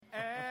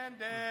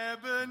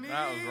money.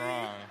 That was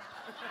wrong.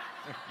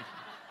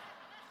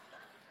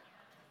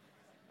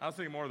 I was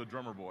thinking more of the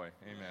drummer boy.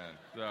 Amen.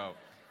 So, all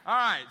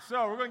right.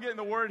 So we're going to get in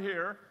the Word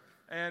here,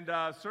 and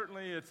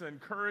certainly it's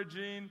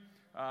encouraging.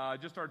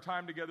 Just our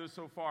time together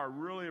so far.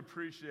 Really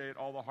appreciate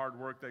all the hard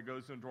work that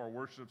goes into our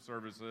worship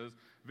services.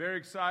 Very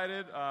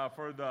excited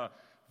for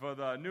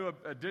the new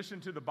addition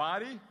to the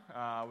body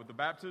with the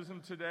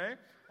baptism today.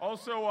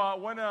 Also,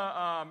 want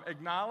to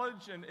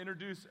acknowledge and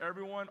introduce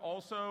everyone.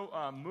 Also,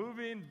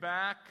 moving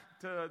back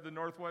to the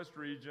Northwest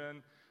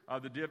region,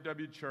 the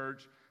DFW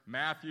Church.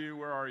 Matthew,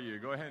 where are you?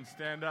 Go ahead and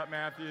stand up,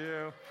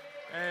 Matthew.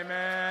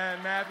 Amen.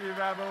 Matthew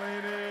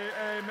Vavolini.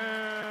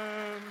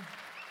 Amen.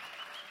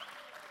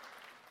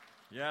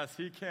 Yes,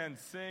 he can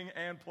sing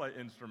and play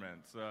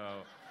instruments.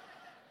 So,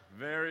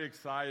 very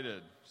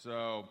excited.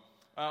 So,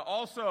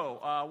 also,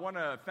 want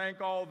to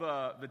thank all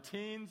the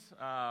teens,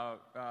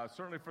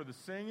 certainly for the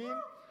singing.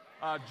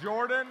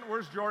 Jordan,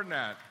 where's Jordan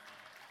at?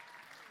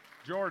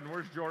 Jordan,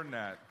 where's Jordan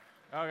at?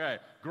 Okay,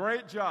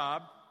 great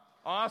job.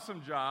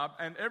 Awesome job.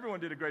 And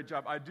everyone did a great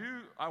job.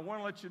 I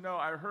want to let you know,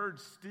 I heard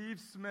Steve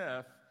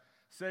Smith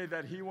say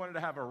that he wanted to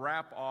have a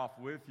wrap-off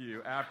with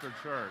you after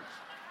church.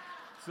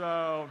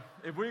 So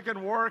if we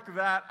can work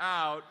that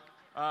out,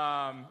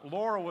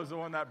 Laura was the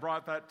one that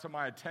brought that to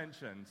my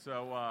attention.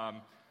 So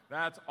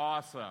that's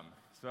awesome.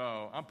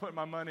 So I'm putting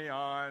my money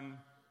on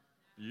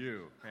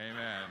you.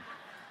 Amen.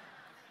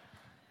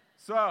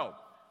 So,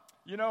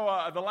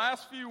 the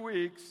last few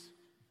weeks,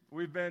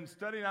 we've been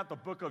studying out the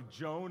book of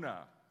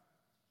Jonah.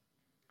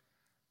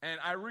 And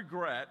I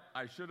regret,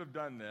 I should have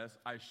done this.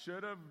 I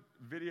should have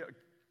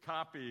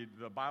copied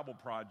the Bible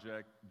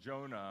Project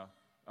Jonah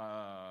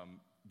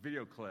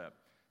video clip.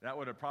 That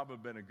would have probably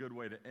been a good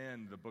way to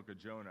end the book of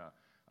Jonah.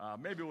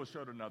 Maybe we'll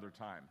show it another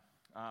time.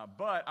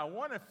 But I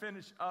want to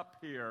finish up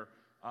here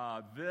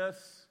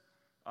this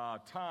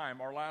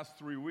time, our last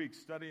 3 weeks,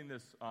 studying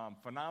this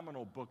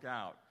phenomenal book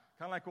out.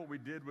 Kind of like what we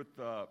did with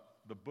the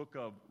book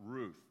of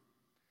Ruth.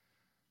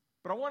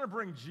 But I want to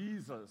bring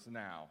Jesus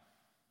now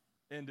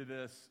into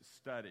this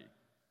study.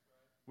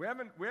 We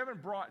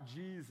haven't brought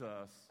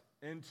Jesus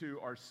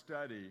into our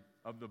study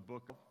of the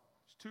book.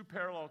 There's two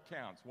parallel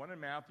accounts, one in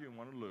Matthew and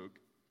one in Luke.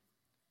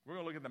 We're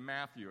going to look at the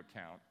Matthew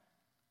account.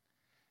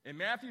 In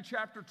Matthew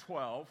chapter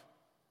 12,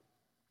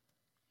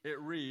 it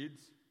reads,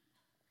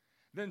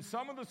 "Then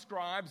some of the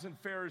scribes and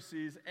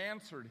Pharisees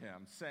answered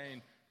him,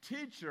 saying,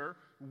 'Teacher,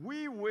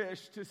 we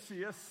wish to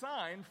see a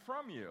sign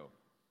from you.'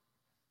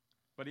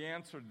 But he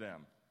answered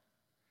them,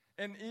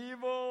 'An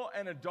evil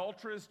and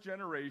adulterous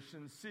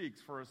generation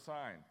seeks for a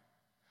sign,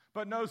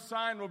 but no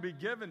sign will be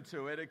given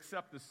to it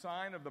except the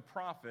sign of the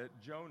prophet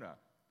Jonah.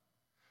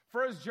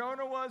 For as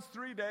Jonah was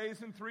 3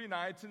 days and 3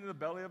 nights in the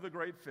belly of the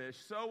great fish,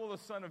 so will the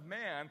Son of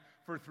Man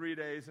for 3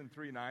 days and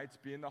 3 nights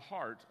be in the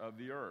heart of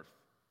the earth.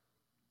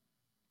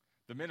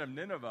 The men of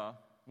Nineveh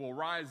will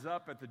rise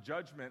up at the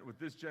judgment with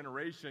this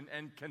generation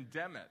and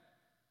condemn it.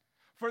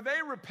 For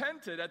they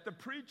repented at the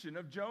preaching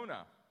of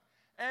Jonah.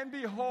 And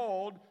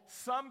behold,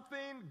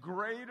 something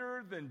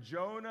greater than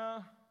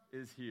Jonah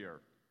is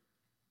here.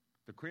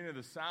 The queen of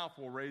the south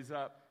will raise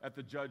up at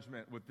the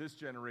judgment with this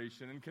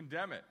generation and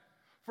condemn it.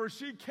 For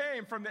she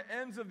came from the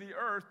ends of the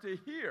earth to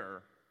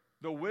hear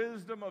the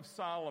wisdom of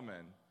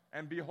Solomon.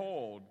 And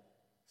behold,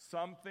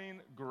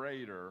 something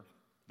greater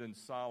than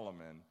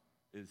Solomon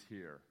is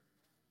here.'"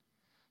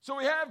 So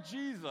we have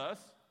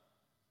Jesus,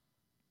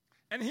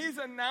 and he's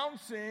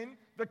announcing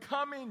the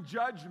coming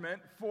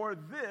judgment for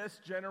this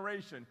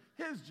generation,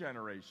 his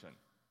generation.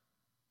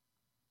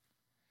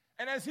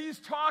 And as he's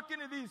talking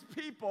to these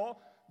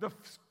people,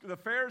 the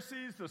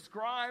Pharisees, the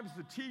scribes,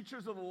 the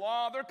teachers of the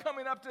law, they're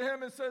coming up to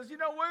him and says,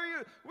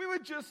 we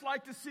would just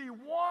like to see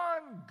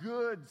one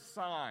good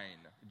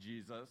sign,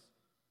 Jesus.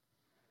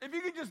 If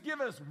you could just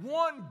give us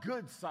one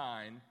good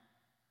sign,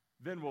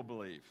 then we'll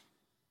believe.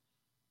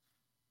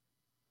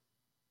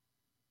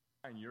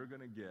 And you're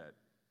going to get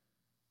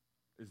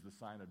is the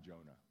sign of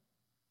Jonah.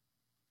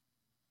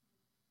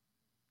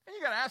 And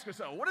you got to ask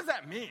yourself, what does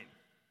that mean?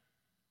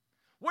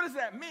 What does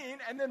that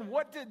mean? And then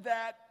what did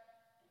that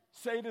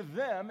say to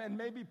them, and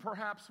maybe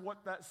perhaps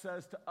what that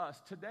says to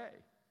us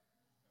today?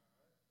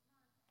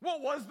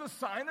 What was the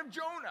sign of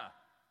Jonah?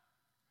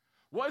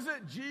 Was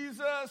it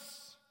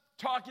Jesus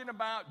talking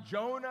about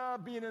Jonah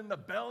being in the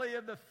belly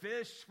of the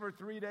fish for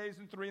 3 days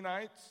and 3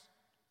 nights?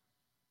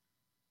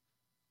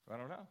 I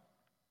don't know.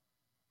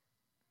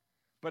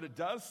 But it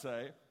does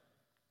say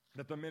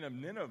that the men of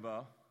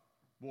Nineveh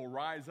will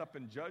rise up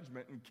in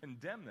judgment and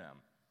condemn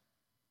them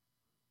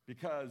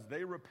because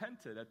they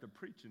repented at the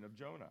preaching of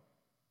Jonah.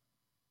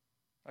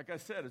 Like I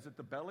said, is it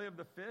the belly of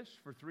the fish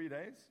for 3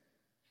 days?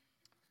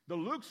 The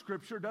Luke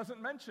scripture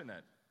doesn't mention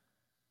it.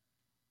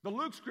 The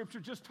Luke scripture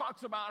just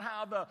talks about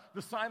how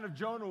the sign of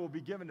Jonah will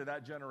be given to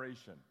that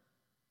generation.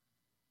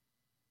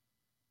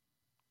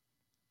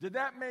 Did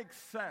that make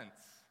sense?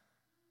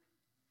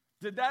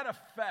 Did that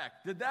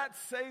affect? Did that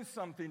say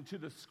something to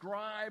the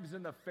scribes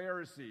and the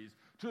Pharisees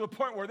to the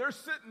point where they're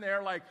sitting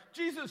there like,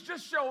 Jesus,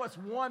 just show us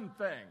one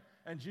thing.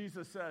 And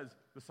Jesus says,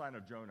 the sign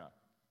of Jonah.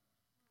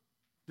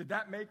 Did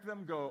that make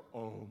them go,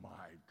 oh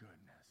my goodness?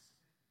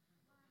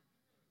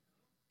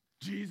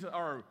 Jesus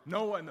or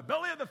Noah in the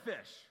belly of the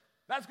fish.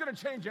 That's going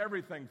to change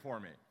everything for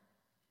me.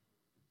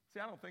 See,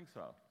 I don't think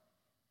so.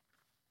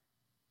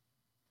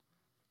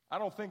 I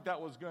don't think that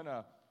was going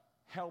to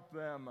help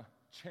them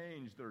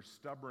change their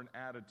stubborn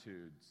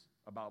attitudes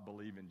about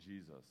believing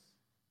Jesus.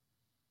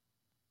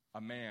 A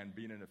man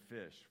being in a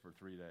fish for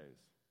 3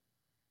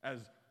 days.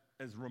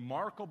 As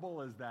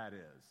remarkable as that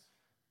is,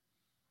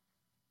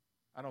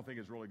 I don't think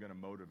it's really going to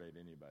motivate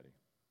anybody.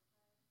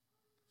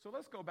 So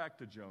let's go back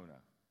to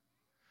Jonah.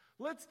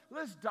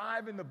 Let's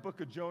dive in the book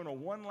of Jonah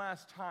one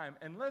last time,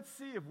 and let's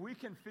see if we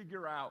can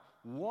figure out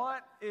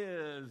what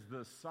is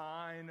the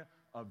sign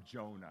of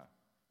Jonah.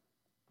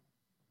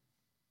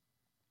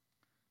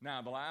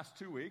 Now, the last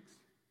 2 weeks,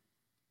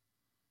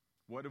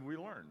 what have we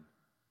learned?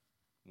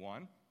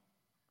 One,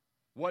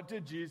 what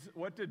did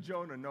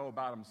Jonah know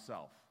about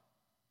himself?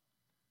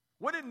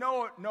 What did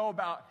Noah know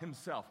about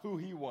himself, who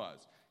he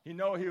was? He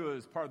knew he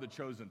was part of the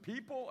chosen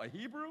people, a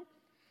Hebrew.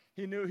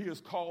 He knew he was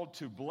called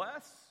to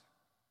bless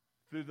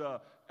through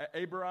the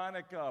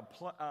Abrahamic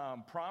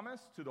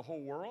promise to the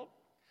whole world.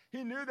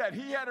 He knew that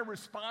he had a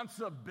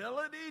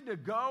responsibility to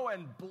go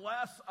and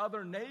bless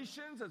other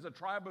nations as a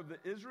tribe of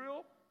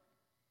Israel.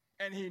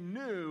 And he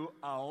knew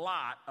a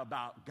lot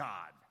about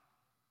God.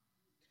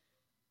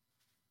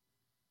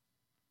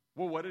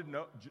 Well, what did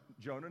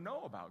Jonah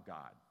know about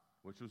God?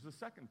 Which was the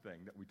second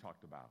thing that we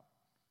talked about.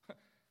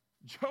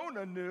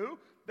 Jonah knew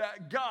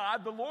that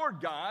God, the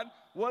Lord God,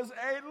 was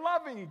a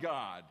loving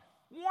God,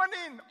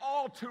 wanting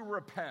all to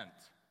repent,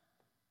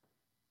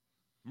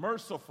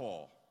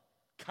 merciful,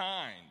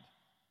 kind.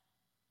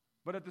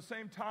 But at the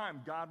same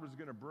time, God was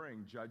going to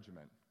bring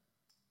judgment.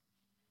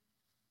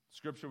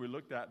 Scripture we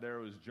looked at there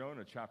was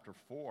Jonah chapter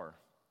 4,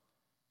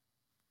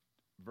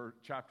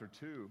 chapter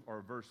 2,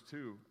 or verse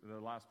 2, the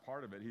last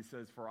part of it. He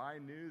says, "For I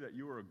knew that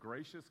you were a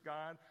gracious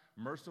God,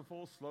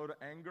 merciful, slow to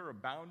anger,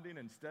 abounding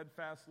in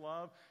steadfast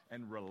love,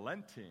 and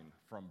relenting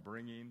from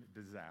bringing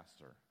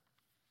disaster."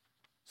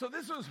 So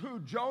this was who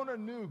Jonah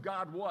knew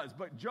God was.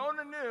 But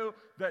Jonah knew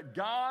that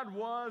God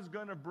was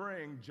going to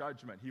bring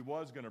judgment. He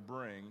was going to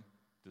bring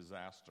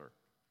disaster.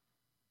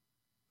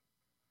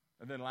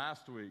 And then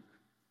last week,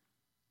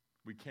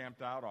 we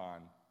camped out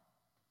on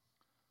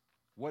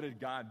what did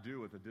God do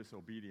with a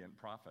disobedient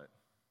prophet?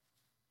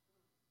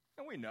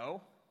 And we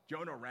know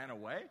Jonah ran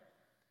away.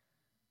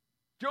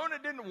 Jonah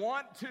didn't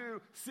want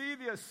to see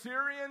the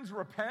Assyrians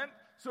repent,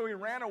 so he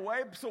ran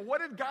away. So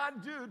what did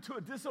God do to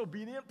a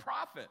disobedient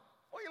prophet?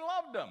 Well, he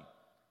loved them,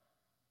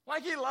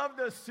 like he loved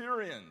the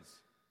Assyrians.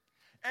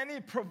 And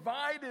he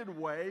provided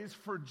ways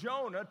for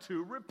Jonah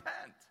to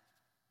repent,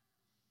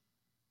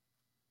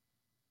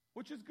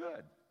 which is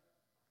good.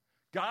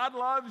 God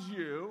loves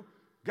you.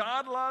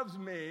 God loves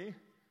me.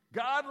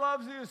 God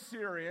loves the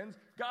Assyrians.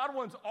 God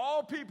wants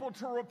all people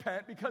to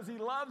repent because he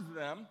loves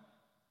them.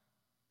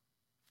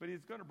 But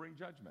he's going to bring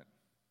judgment.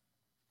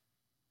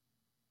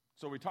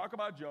 So we talk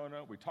about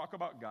Jonah, we talk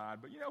about God,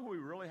 but you know who we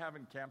really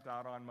haven't camped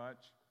out on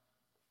much?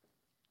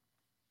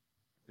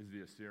 Is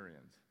the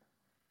Assyrians.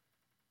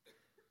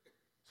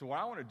 So what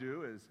I want to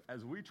do is,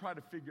 as we try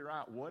to figure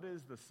out what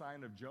is the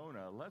sign of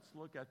Jonah, let's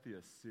look at the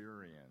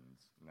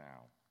Assyrians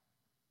now.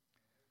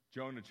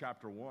 Jonah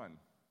chapter 1,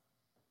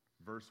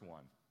 verse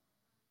 1.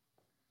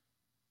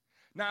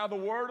 Now the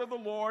word of the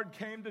Lord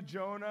came to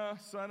Jonah,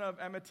 son of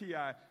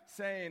Amittai,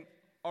 saying,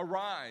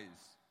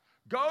 "Arise,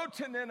 go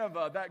to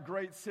Nineveh, that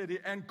great city,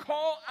 and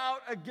call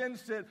out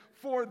against it,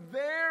 for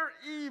their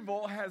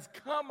evil has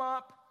come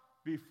up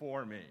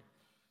before me."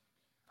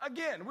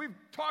 Again, we've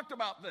talked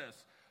about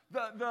this.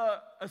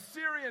 The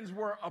Assyrians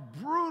were a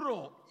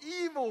brutal,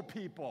 evil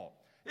people.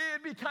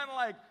 It'd be kind of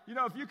like,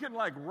 if you can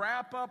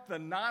wrap up the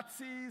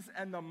Nazis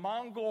and the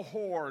Mongol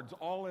hordes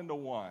all into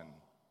one.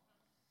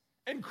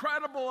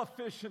 Incredible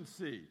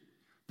efficiency,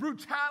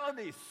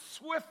 brutality,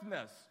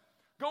 swiftness,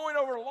 going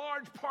over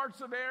large parts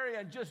of area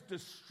and just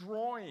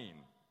destroying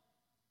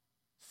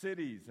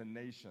cities and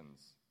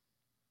nations.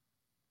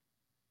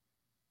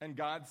 And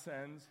God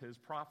sends his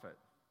prophet.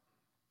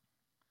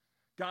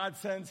 God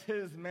sends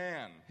his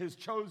man, his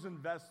chosen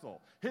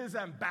vessel, his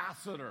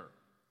ambassador.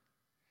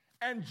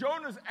 And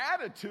Jonah's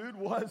attitude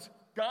was,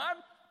 God,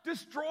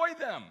 destroy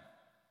them.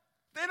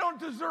 They don't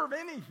deserve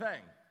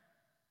anything.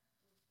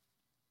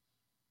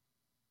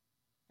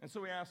 And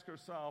so we ask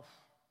ourselves,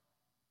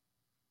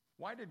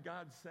 why did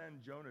God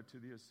send Jonah to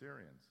the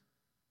Assyrians?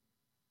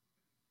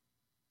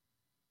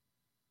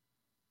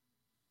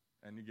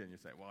 And again, you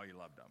say, well, you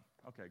loved them.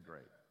 Okay,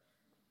 great.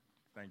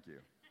 Thank you.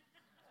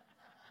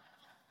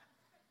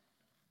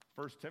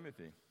 1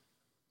 Timothy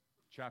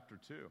chapter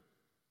 2.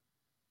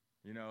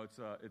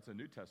 It's a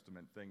New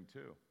Testament thing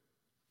too.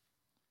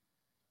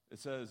 It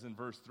says in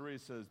verse 3,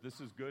 it says,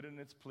 "This is good and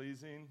it's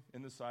pleasing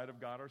in the sight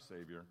of God our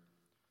Savior,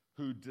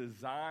 who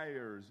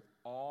desires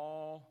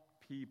all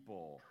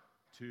people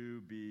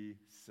to be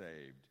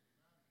saved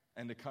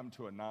and to come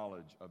to a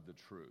knowledge of the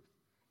truth."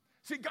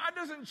 See, God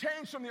doesn't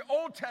change from the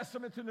Old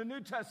Testament to the New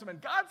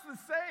Testament. God's the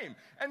same.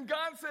 And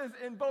God says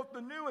in both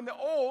the New and the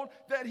Old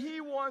that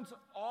he wants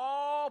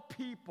all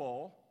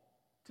people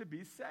to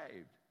be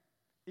saved.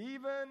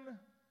 Even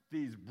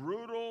these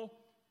brutal,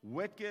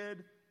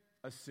 wicked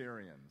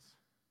Assyrians.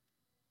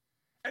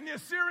 And the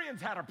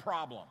Assyrians had a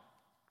problem.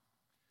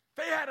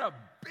 They had a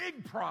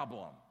big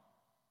problem.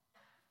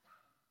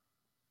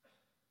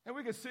 And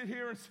we could sit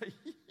here and say,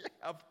 yeah,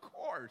 of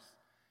course.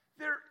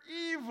 They're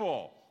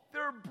evil.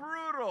 They're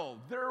brutal.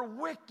 They're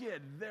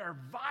wicked. They're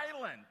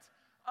violent.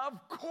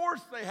 Of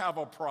course they have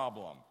a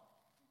problem.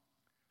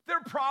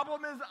 Their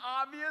problem is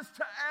obvious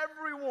to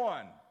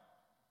everyone,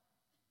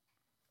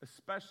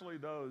 especially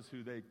those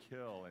who they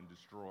kill and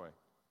destroy.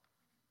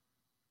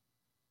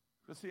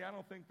 But see, I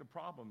don't think the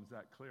problem is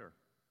that clear.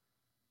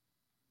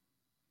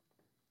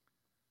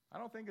 I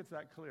don't think it's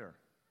that clear.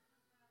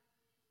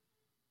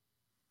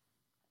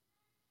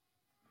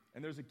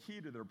 And there's a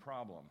key to their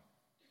problem.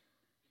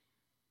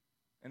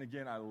 And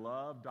again, I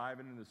love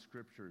diving into the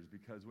scriptures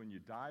because when you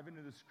dive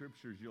into the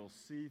scriptures, you'll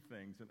see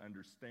things and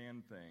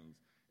understand things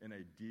in a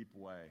deep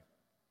way.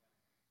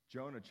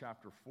 Jonah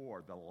chapter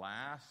 4, the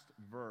last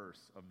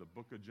verse of the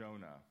book of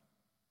Jonah.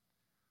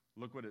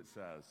 Look what it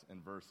says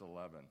in verse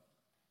 11.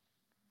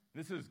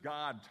 This is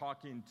God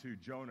talking to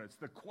Jonah. It's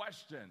the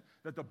question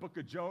that the book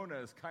of Jonah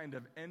is kind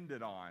of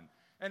ended on.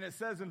 And it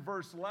says in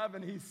verse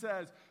 11, he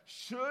says,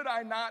 should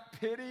I not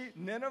pity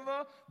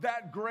Nineveh,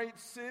 that great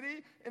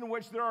city in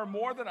which there are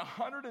more than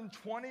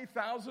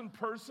 120,000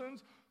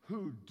 persons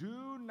who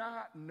do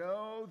not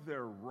know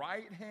their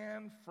right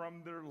hand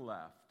from their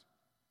left,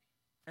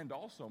 and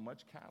also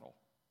much cattle?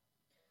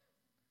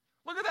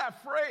 Look at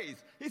that phrase.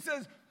 He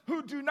says,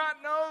 who do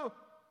not know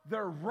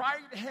their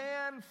right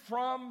hand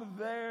from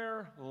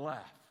their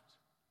left.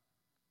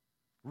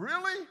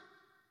 Really?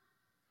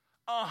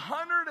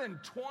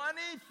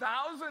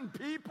 120,000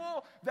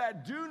 people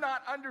that do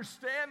not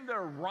understand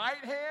their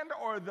right hand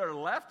or their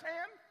left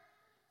hand?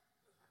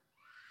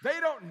 They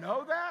don't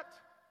know that?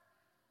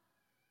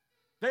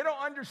 They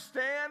don't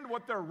understand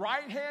what their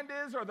right hand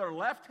is or their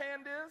left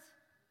hand is?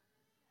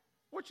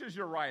 Which is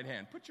your right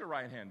hand? Put your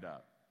right hand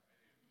up.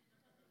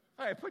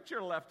 Okay, put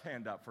your left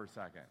hand up for a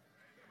second.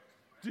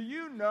 Do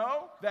you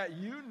know that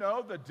you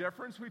know the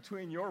difference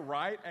between your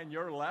right and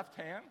your left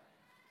hand?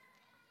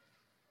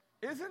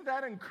 Isn't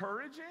that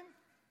encouraging?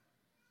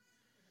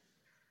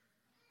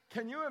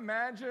 Can you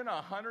imagine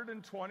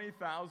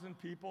 120,000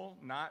 people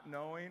not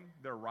knowing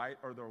their right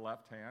or their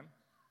left hand?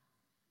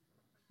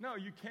 No,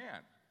 you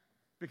can't.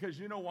 Because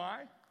you know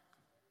why?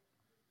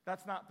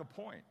 That's not the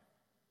point.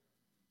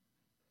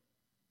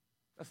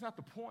 That's not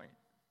the point.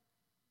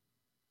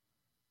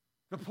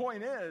 The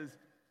point is,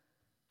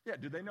 yeah,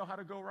 do they know how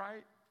to go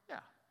right? Yeah,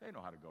 they know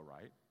how to go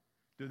right.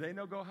 Do they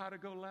know how to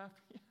go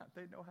left? Yeah,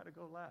 they know how to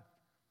go left.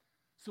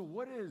 So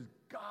what is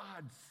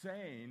God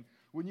saying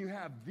when you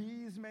have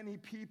these many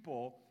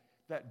people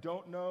that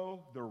don't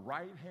know their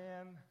right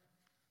hand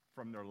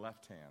from their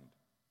left hand?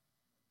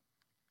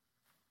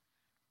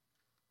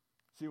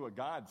 See, what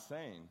God's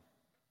saying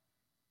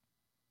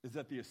is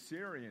that the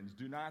Assyrians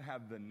do not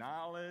have the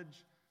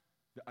knowledge,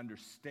 the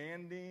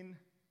understanding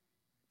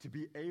to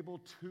be able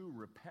to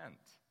repent.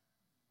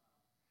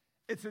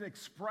 It's an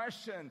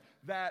expression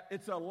that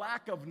it's a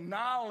lack of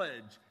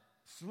knowledge,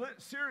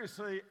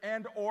 seriously,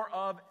 and or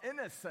of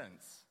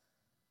innocence.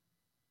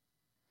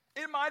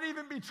 It might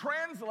even be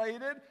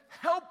translated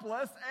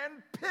helpless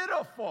and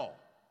pitiful.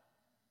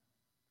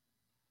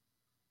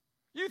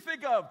 You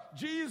think of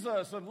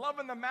Jesus and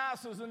loving the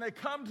masses, and they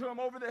come to him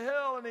over the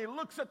hill, and he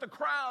looks at the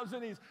crowds,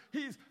 and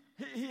he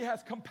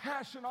has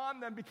compassion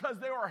on them because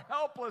they were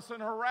helpless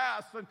and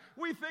harassed. And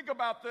we think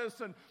about this,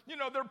 and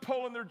they're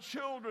pulling their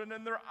children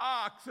and their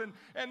ox, and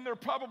they're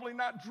probably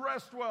not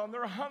dressed well, and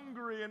they're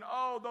hungry, and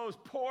oh, those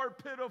poor,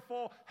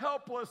 pitiful,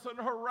 helpless, and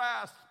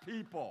harassed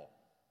people.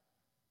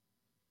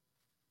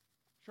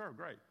 Sure,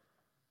 great.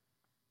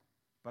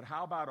 But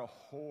how about a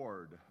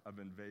horde of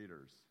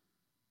invaders,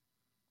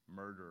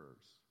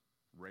 murderers,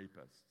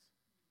 rapists,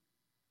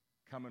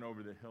 coming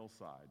over the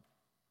hillside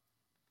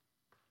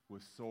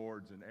with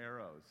swords and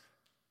arrows?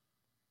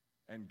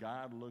 And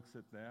God looks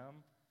at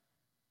them,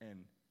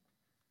 and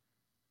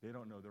they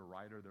don't know their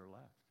right or their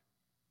left.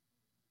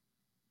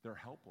 They're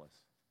helpless,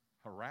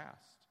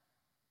 harassed.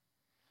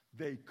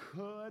 The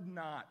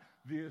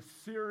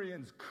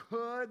Assyrians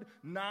could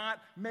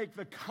not make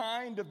the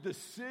kind of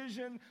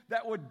decision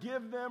that would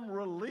give them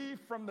relief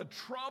from the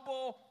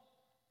trouble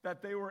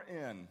that they were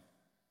in.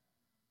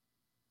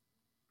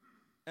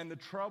 And the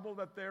trouble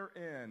that they're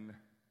in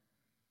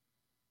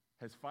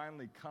has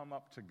finally come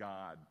up to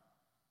God.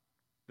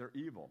 Their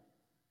evil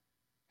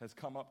has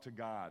come up to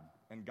God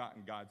and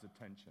gotten God's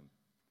attention.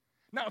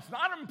 Now, it's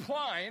not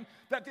implying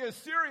that the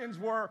Assyrians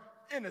were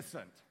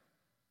innocent.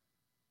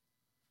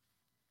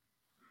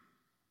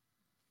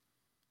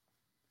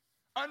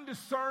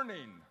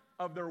 Undiscerning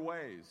of their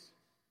ways.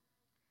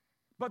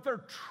 But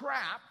they're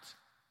trapped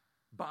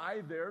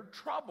by their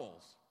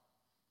troubles,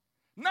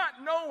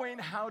 not knowing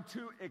how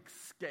to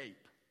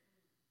escape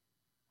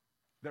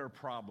their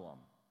problem.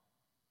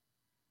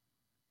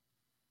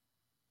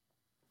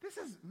 This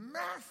is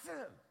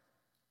massive.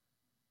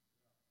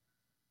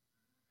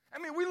 I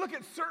mean, we look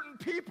at certain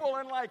people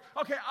and like,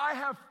 okay, I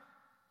have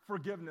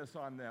forgiveness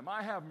on them.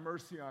 I have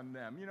mercy on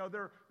them. You know,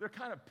 they're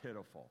kind of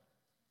pitiful.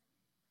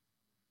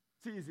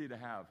 It's easy to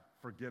have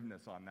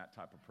forgiveness on that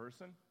type of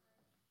person.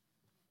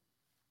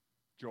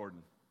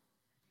 Jordan.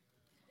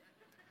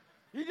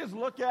 You just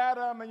look at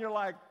him and you're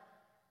like,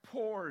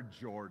 poor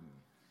Jordan.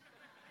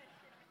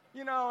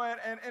 You know,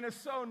 and it's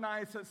so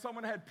nice that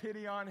someone had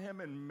pity on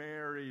him and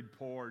married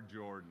poor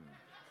Jordan.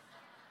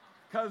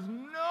 Because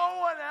no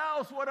one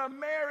else would have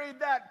married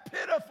that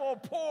pitiful,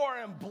 poor,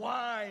 and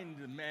blind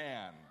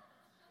man.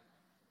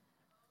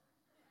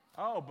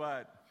 Oh,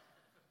 but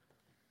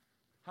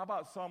how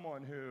about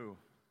someone who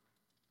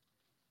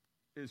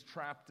is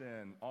trapped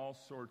in all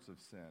sorts of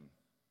sin?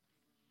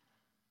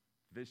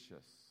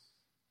 Vicious,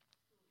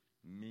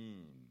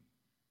 mean,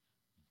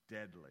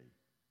 deadly.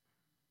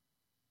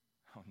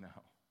 Oh, no.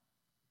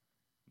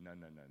 No.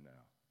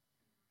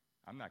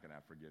 I'm not going to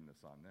have forgiveness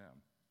on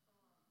them.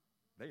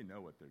 They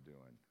know what they're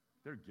doing.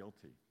 They're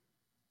guilty.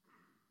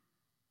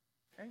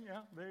 And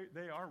yeah,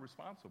 they are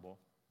responsible.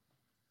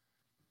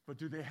 But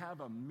do they have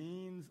a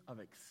means of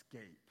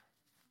escape?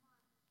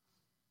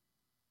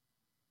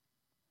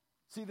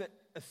 See, the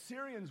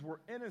Assyrians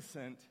were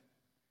innocent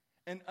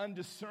and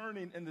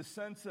undiscerning in the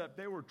sense that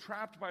they were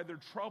trapped by their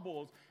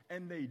troubles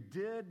and they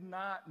did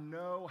not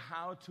know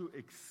how to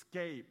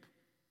escape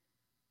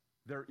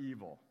their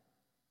evil.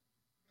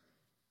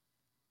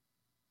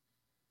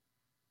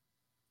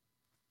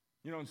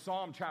 You know, in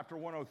Psalm chapter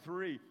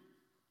 103,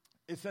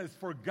 it says,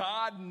 "For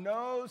God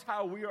knows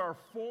how we are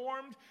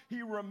formed.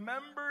 He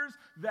remembers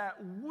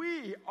that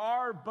we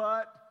are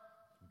but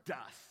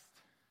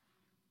dust."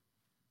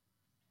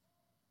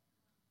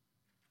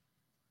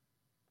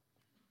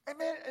 I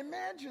mean,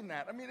 imagine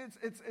that. I mean,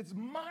 it's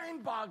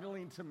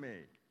mind-boggling to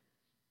me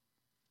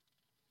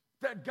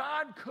that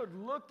God could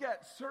look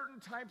at certain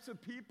types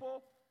of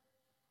people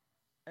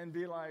and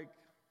be like,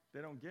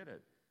 they don't get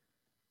it.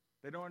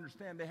 They don't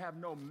understand. They have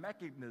no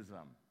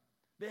mechanism.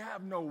 They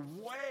have no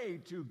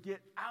way to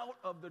get out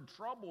of the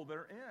trouble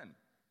they're in.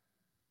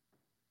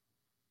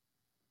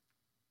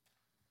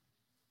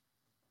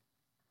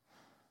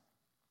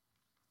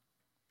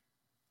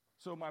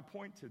 So my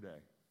point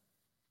today,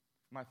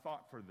 my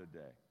thought for the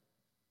day,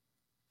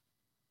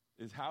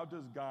 is how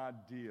does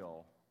God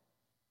deal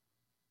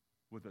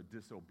with a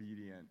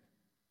disobedient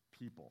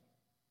people?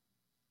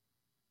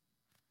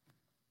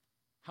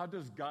 How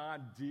does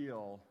God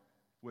deal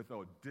with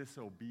a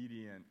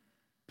disobedient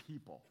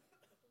people?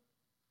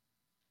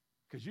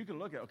 Because you can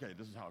look at, okay,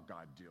 this is how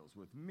God deals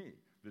with me.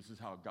 This is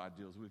how God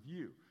deals with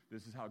you.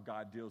 This is how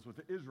God deals with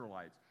the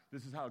Israelites.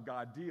 This is how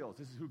God deals.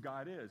 This is who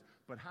God is.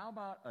 But how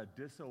about a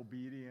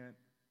disobedient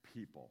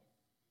people?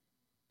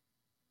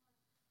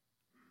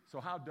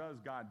 So how does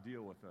God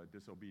deal with a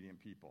disobedient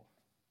people?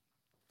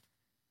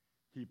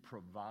 He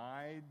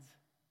provides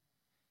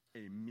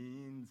a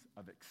means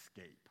of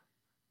escape.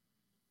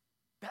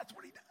 That's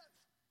what he does.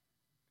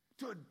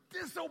 To a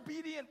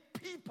disobedient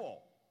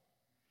people,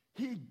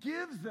 he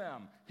gives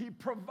them, he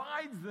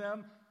provides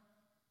them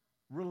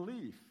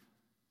relief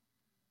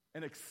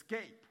and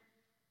escape.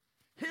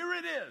 Here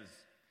it is.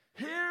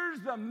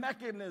 Here's the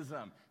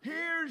mechanism.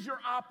 Here's your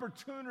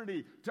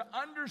opportunity to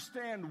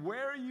understand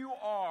where you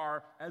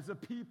are as a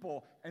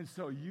people, and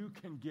so you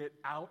can get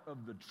out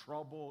of the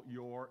trouble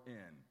you're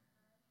in.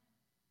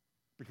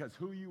 Because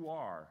who you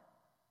are,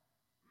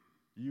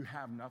 you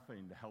have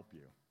nothing to help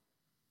you.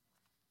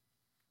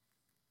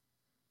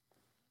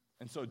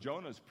 And so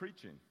Jonah's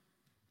preaching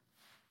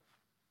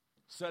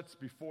sets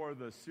before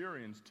the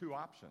Assyrians two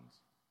options.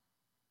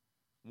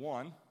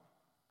 One,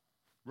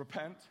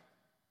 repent,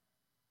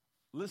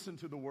 listen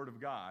to the word of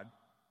God,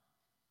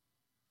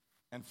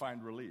 and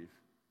find relief.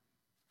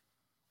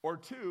 Or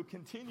two,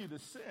 continue to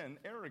sin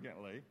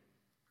arrogantly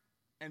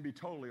and be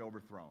totally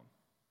overthrown.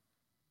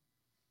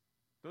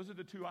 Those are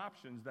the two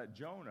options that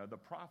Jonah, the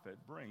prophet,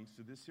 brings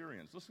to the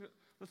Assyrians.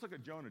 Let's look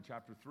at Jonah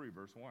chapter 3,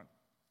 verse 1.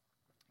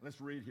 Let's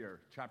read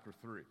here, chapter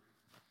 3.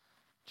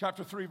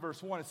 Chapter 3,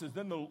 verse 1, it says,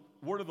 "Then the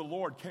word of the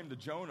Lord came to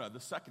Jonah the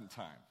second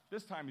time."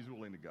 This time he's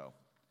willing to go.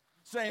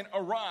 Saying,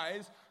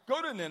 "Arise,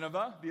 go to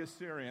Nineveh," the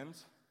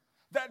Assyrians,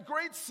 "that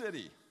great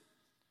city,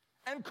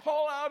 and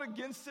call out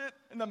against it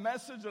in the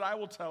message that I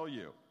will tell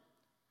you."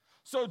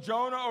 So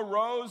Jonah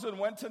arose and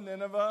went to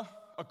Nineveh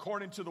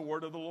according to the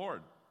word of the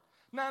Lord.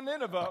 Now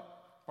Nineveh,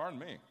 pardon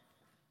me,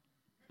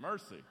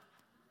 mercy.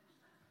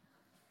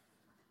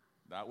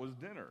 That was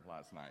dinner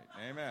last night.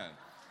 Amen.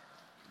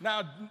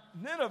 Now,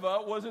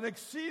 Nineveh was an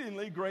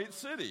exceedingly great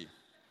city,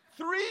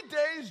 3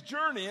 days'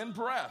 journey in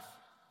breadth.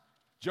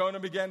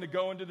 Jonah began to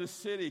go into the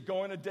city,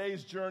 going a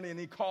day's journey, and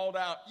he called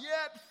out,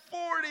 "Yet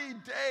 40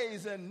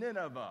 days and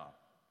Nineveh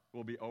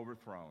will be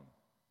overthrown."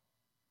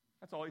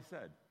 That's all he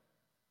said.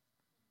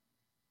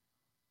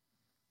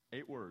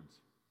 8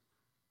 words.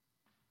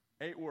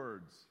 8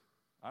 words.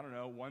 I don't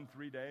know,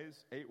 3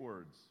 days, 8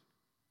 words.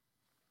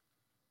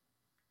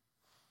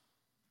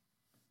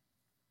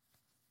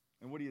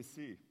 And what do you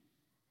see?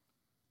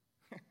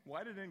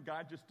 Why didn't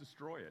God just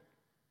destroy it?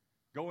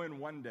 Go in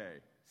one day,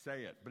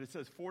 say it. But it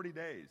says 40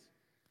 days.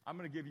 I'm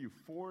going to give you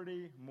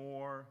 40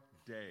 more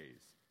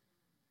days.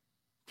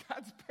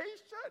 God's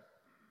patient.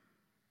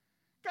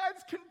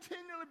 God's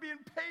continually being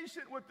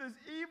patient with this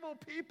evil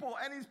people,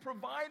 and he's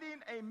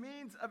providing a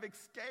means of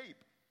escape,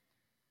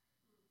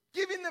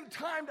 giving them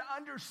time to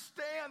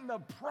understand the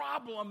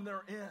problem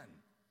they're in.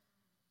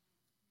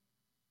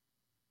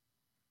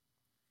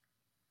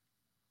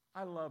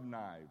 I love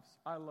knives.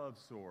 I love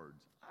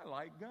swords. I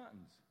like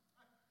guns.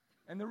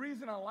 And the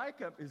reason I like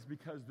them is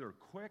because they're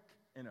quick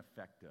and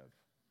effective.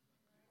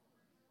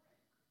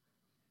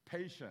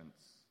 Patience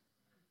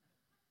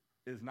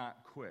is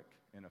not quick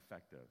and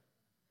effective.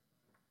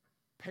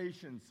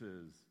 Patience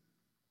is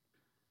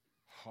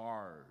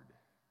hard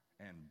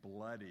and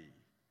bloody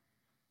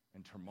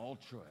and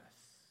tumultuous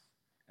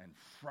and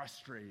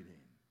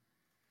frustrating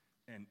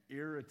and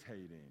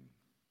irritating.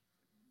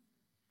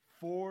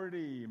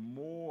 40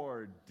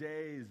 more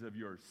days of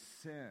your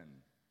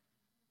sin,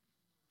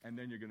 and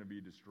then you're going to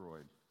be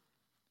destroyed.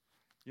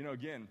 You know,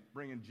 again,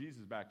 bringing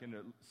Jesus back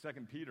into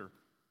 2 Peter,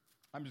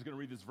 I'm just going to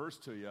read this verse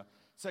to you.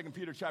 2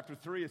 Peter chapter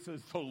 3, it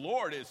says, the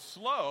Lord is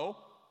slow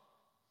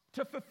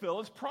to fulfill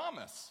his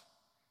promise,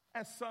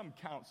 as some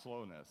count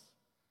slowness,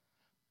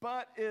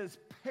 but is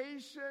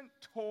patient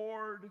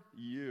toward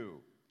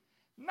you,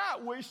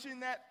 not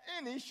wishing that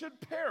any should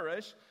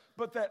perish,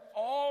 but that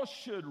all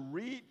should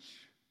reach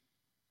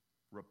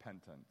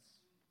repentance.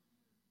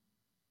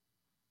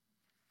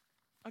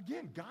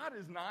 Again, God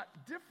is not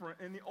different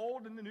in the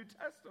Old and the New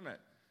Testament.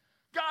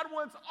 God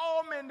wants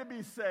all men to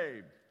be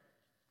saved.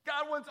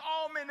 God wants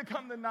all men to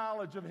come to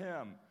knowledge of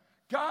him.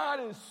 God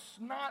is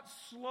not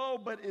slow,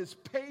 but is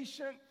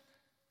patient,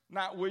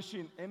 not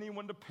wishing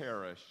anyone to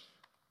perish,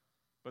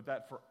 but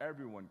that for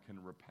everyone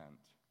can repent.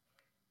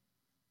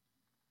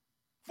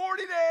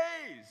 40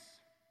 days!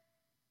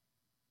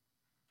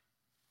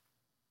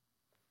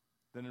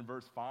 Then in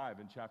verse 5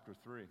 in chapter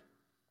 3,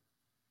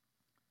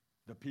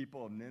 the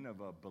people of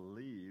Nineveh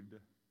believed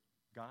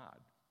God.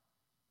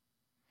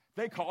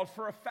 They called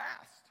for a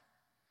fast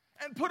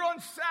and put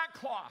on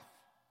sackcloth,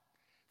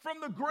 from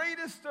the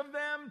greatest of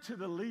them to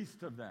the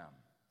least of them.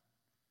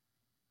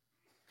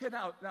 Okay,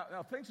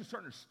 now things are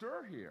starting to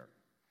stir here.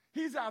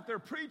 He's out there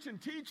preaching,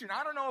 teaching.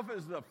 I don't know if it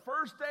was the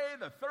first day,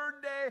 the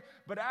third day,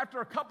 but after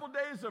a couple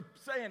days of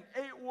saying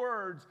 8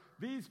 words,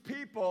 these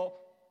people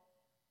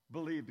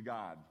believed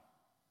God.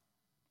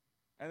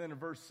 And then in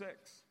verse 6,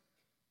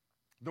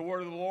 the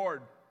word of the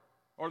Lord,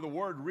 or the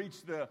word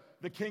reached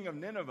the king of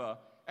Nineveh,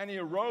 and he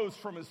arose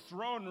from his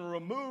throne and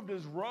removed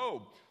his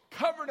robe,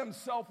 covered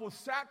himself with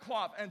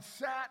sackcloth, and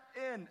sat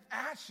in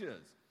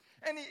ashes.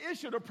 And he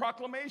issued a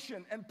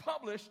proclamation and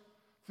published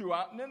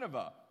throughout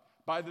Nineveh,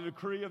 by the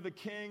decree of the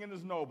king and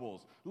his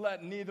nobles,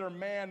 let neither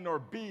man nor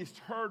beast,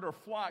 herd or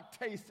flock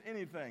taste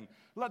anything.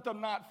 Let them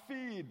not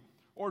feed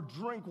or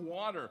drink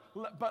water,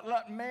 but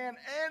let man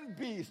and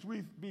beast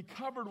be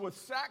covered with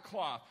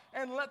sackcloth,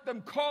 and let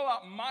them call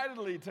out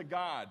mightily to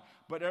God.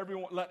 But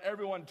let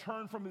everyone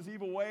turn from his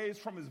evil ways,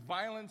 from his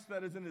violence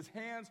that is in his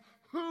hands.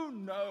 Who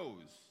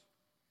knows?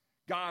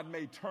 God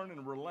may turn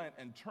and relent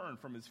and turn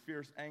from his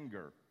fierce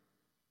anger,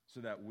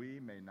 so that we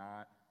may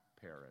not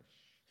perish.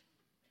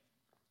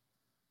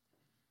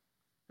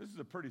 This is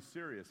a pretty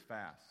serious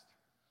fast.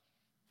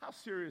 How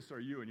serious are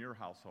you in your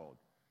household?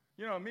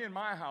 You know, me and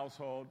my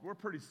household, we're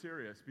pretty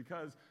serious,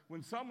 because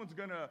when someone's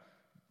going to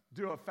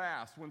do a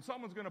fast, when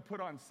someone's going to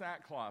put on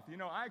sackcloth, you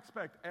know, I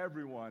expect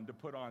everyone to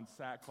put on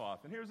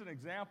sackcloth. And here's an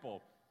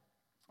example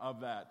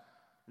of that.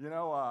 You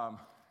know,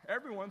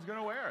 everyone's going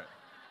to wear it.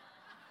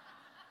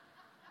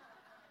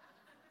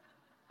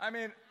 I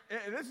mean,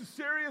 this is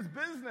serious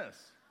business.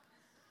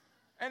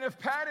 And if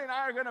Patty and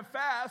I are going to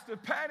fast,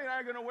 if Patty and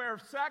I are going to wear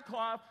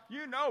sackcloth,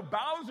 you know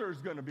Bowser's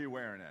going to be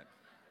wearing it.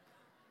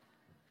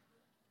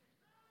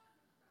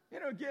 You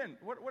know, again,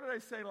 what did I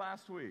say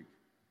last week?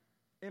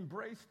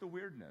 Embrace the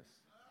weirdness.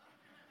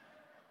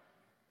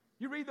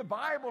 You read the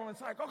Bible and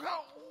it's like,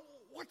 oh,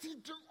 what's he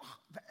do?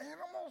 The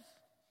animals?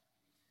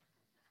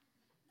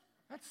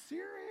 That's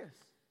serious.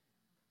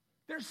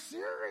 They're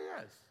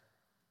serious.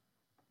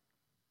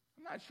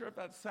 I'm not sure if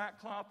that's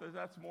sackcloth, or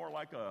that's more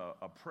like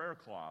a prayer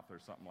cloth or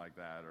something like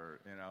that, or,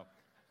 you know.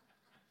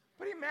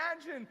 But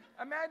imagine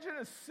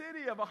a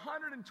city of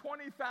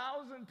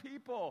 120,000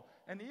 people,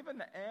 and even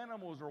the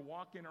animals are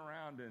walking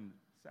around in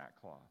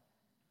sackcloth.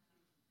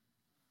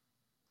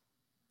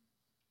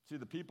 See,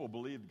 the people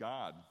believed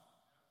God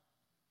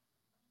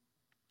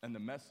and the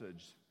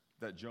message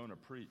that Jonah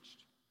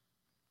preached.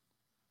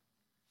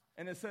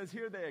 And it says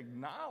here they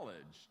acknowledged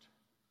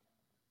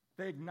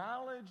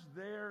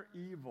their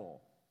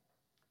evil.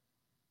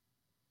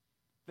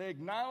 They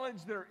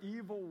acknowledged their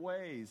evil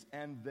ways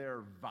and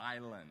their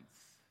violence.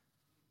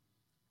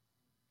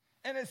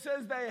 And it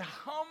says they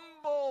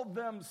humbled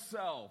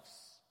themselves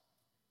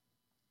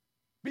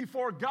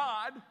before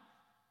God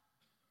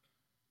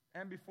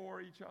and before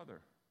each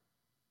other.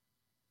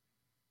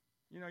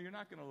 You know, you're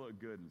not going to look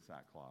good in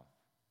sackcloth.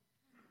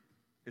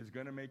 It's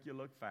going to make you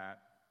look fat.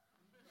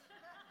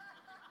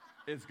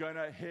 It's going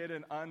to hit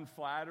in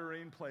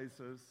unflattering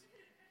places.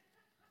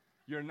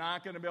 You're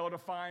not going to be able to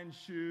find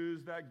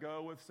shoes that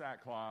go with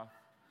sackcloth.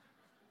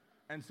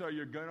 And so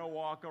you're going to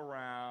walk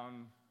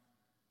around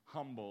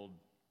humbled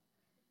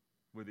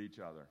with each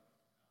other.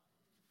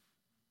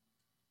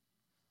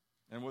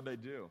 And what they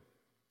do?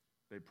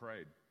 They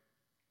prayed.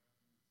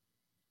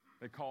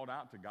 They called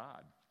out to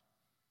God.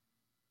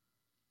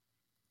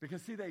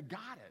 Because, see, they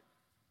got it.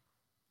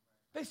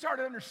 They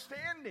started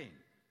understanding.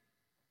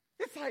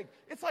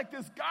 It's like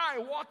this guy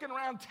walking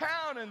around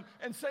town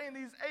and saying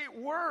these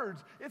 8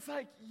 words. It's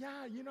like,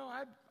 yeah,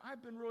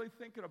 I've been really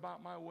thinking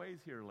about my ways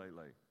here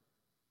lately.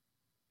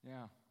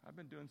 Yeah, I've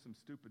been doing some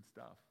stupid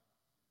stuff.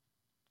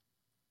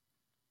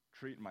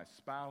 Treating my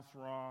spouse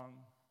wrong,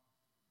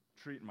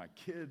 treating my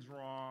kids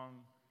wrong,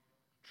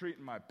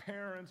 treating my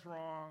parents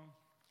wrong,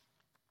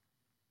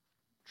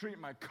 treating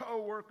my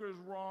coworkers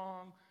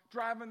wrong,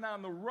 driving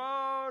down the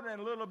road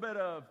and a little bit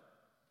of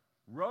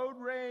road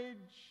rage.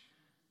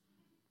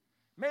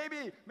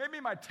 Maybe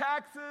my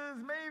taxes,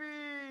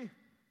 maybe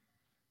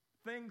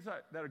things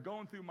that are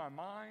going through my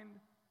mind,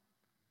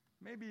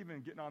 maybe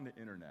even getting on the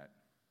internet.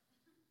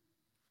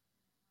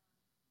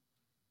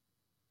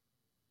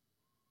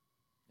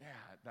 Yeah,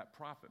 that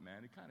prophet,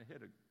 man, he kind of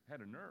had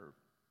a nerve.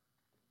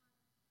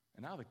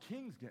 And now the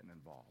king's getting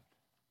involved.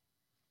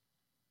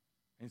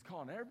 And he's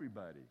calling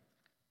everybody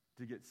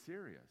to get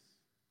serious.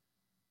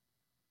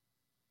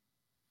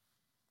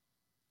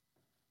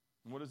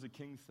 And what does the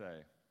king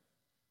say?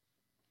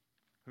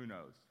 Who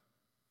knows?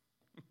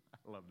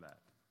 I love that.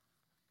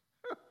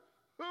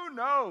 Who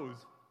knows?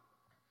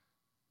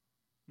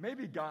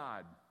 Maybe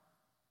God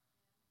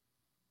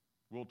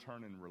will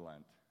turn and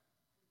relent.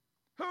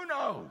 Who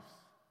knows?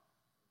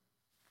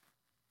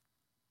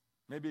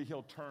 Maybe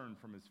he'll turn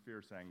from his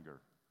fierce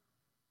anger.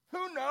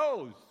 Who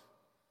knows?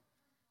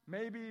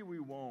 Maybe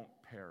we won't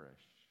perish.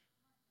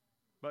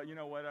 But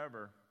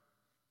whatever,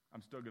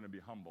 I'm still going to be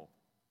humble.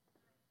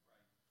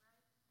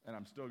 And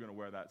I'm still going to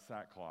wear that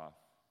sackcloth.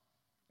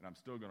 And I'm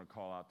still going to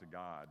call out to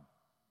God.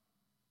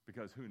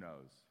 Because who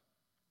knows?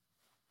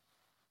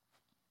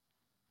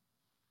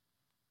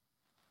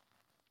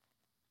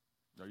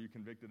 Are you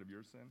convicted of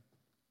your sin?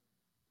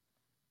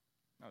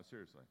 No,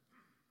 seriously.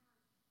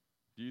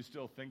 Do you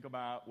still think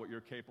about what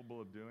you're capable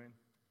of doing?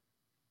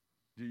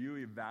 Do you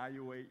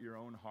evaluate your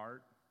own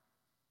heart?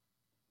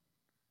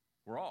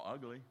 We're all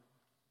ugly.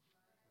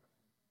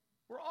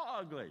 We're all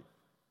ugly.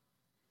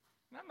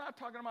 And I'm not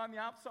talking about on the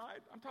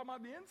outside. I'm talking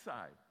about the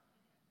inside.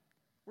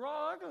 We're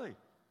all ugly.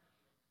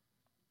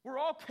 We're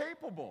all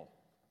capable.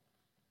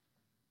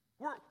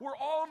 We're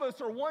all of us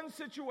are one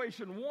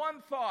situation,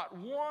 one thought,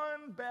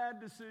 one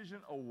bad decision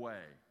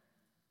away.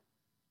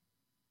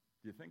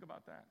 Do you think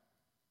about that?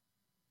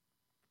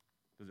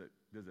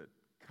 Does it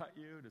cut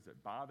you? Does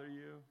it bother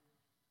you?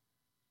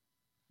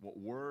 What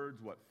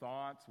words, what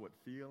thoughts, what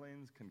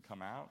feelings can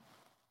come out?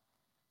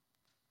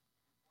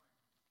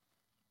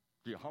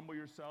 Do you humble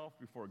yourself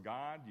before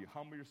God? Do you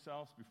humble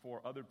yourselves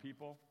before other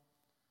people?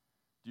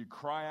 Do you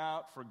cry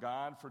out for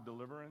God for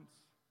deliverance?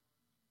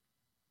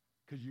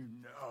 Because you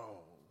know.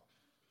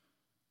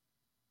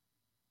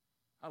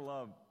 I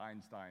love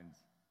Einstein's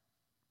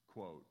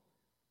quote.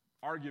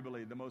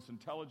 Arguably the most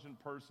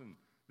intelligent person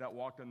that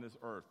walked on this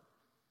earth.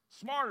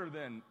 Smarter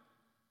than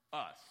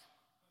us.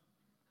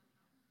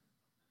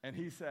 And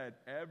he said,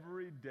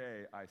 every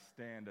day I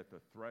stand at the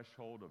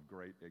threshold of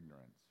great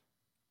ignorance.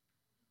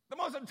 The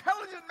most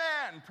intelligent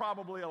man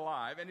probably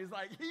alive. And he's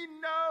like, he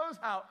knows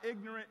how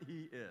ignorant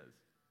he is.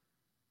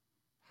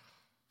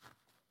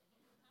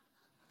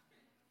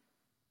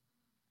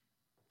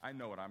 I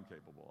know what I'm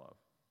capable of.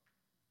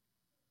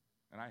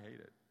 And I hate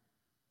it.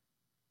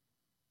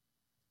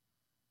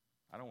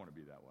 I don't want to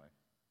be that way.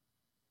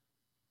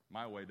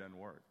 My way doesn't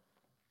work.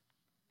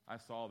 I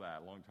saw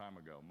that a long time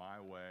ago. My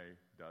way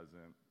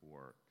doesn't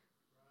work.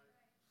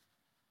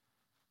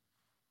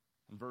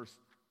 In verse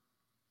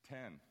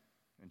 10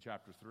 in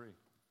chapter 3,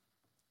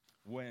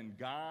 when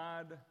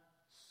God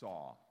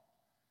saw.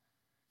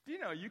 Do you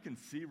know you can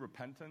see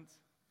repentance?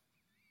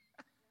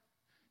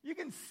 You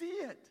can see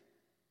it.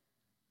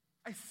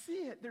 I see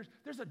it.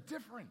 There's a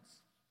difference.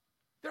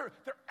 They're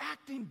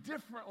acting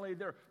differently.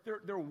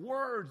 Their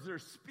words, their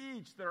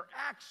speech, their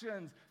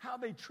actions, how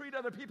they treat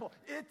other people.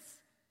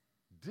 It's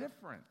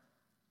different.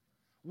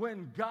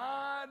 When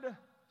God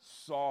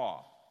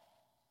saw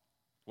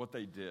what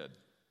they did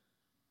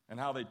and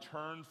how they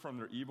turned from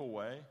their evil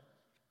way,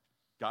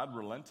 God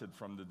relented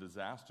from the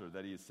disaster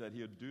that he had said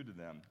he would do to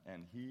them,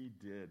 and he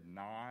did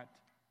not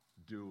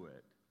do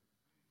it.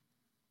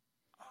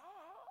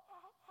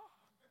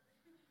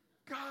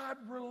 God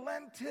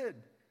relented.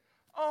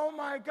 Oh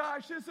my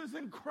gosh, this is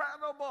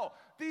incredible.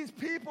 These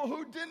people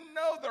who didn't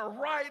know their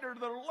right or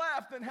their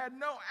left and had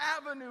no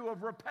avenue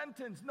of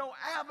repentance, no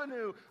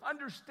avenue,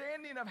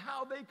 understanding of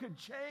how they could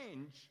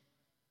change.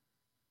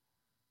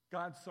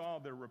 God saw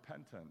their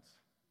repentance.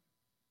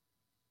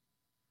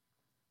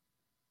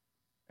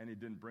 And he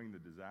didn't bring the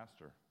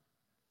disaster.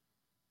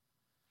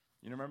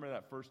 You remember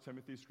that 1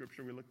 Timothy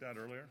scripture we looked at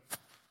earlier?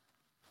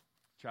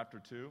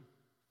 Chapter 2.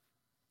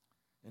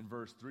 in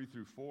verse 3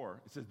 through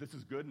 4. It says, this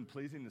is good and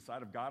pleasing in the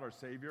sight of God our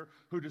Savior,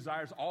 who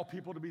desires all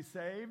people to be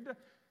saved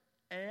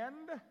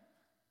and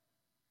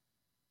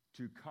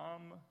to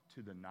come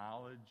to the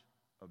knowledge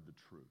of the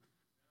truth.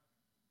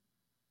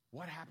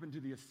 What happened to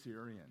the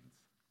Assyrians?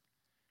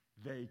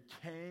 They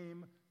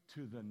came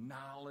to the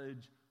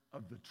knowledge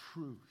of the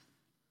truth.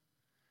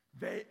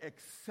 They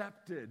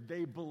accepted,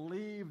 they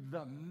believed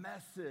the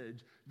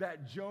message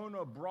that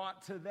Jonah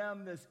brought to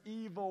them, this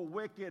evil,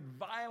 wicked,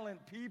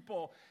 violent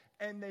people,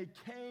 and they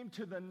came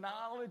to the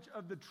knowledge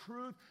of the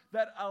truth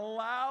that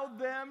allowed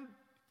them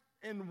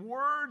in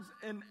words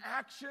and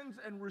actions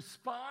and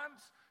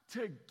response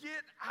to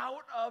get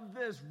out of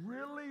this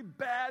really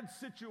bad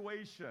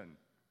situation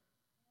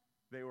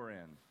they were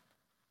in.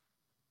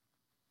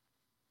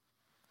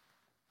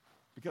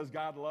 Because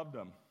God loved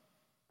them.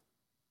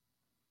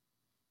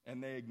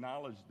 And they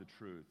acknowledged the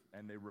truth,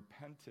 and they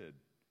repented.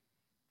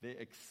 They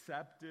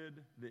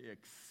accepted the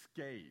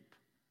escape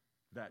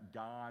that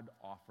God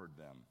offered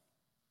them.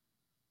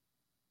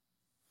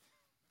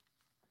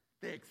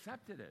 They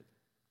accepted it.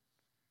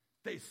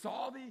 They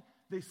saw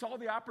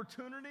the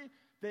opportunity.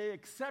 They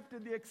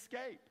accepted the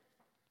escape.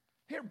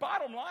 Here,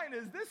 bottom line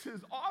is, this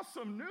is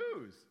awesome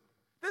news.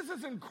 This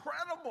is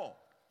incredible.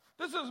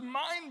 This is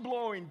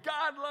mind-blowing.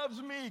 God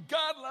loves me.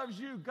 God loves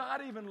you.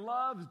 God even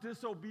loves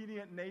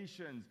disobedient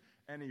nations.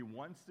 And he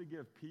wants to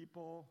give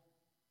people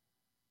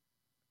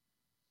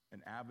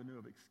an avenue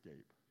of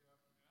escape.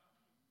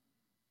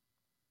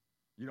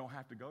 You don't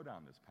have to go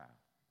down this path.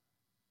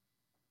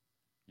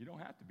 You don't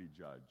have to be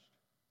judged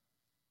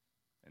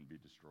and be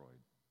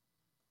destroyed.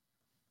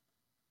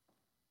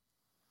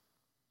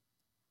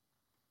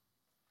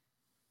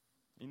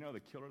 You know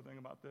the killer thing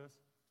about this?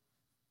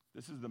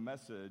 This is the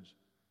message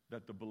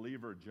that the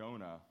believer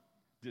Jonah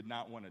did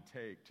not want to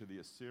take to the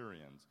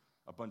Assyrians,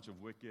 a bunch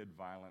of wicked,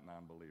 violent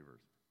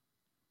non-believers.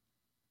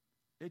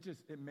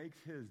 It makes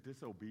his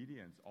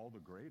disobedience all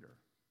the greater.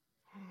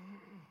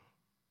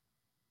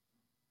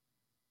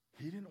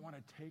 He didn't want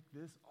to take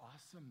this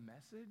awesome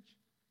message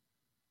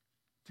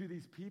to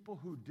these people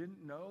who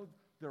didn't know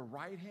their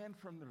right hand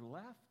from their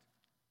left.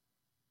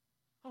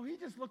 Oh, he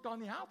just looked on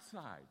the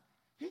outside.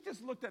 He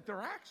just looked at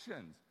their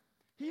actions.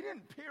 He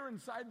didn't peer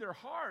inside their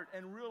heart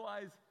and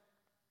realize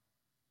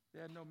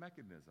they had no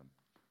mechanism.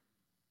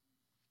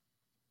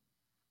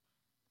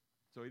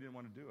 So he didn't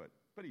want to do it,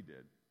 but he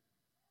did.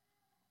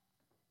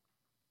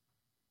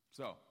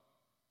 So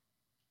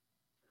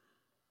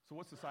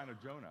what's the sign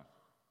of Jonah?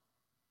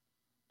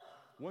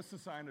 What's the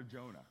sign of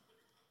Jonah?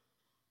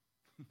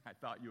 I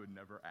thought you would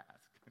never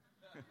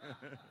ask.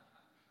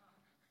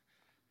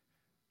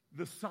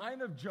 The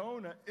sign of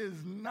Jonah is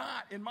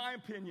not, in my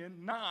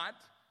opinion, not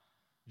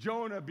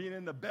Jonah being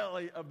in the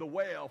belly of the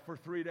whale for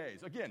 3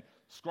 days. Again,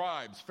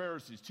 scribes,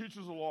 Pharisees, teachers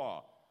of the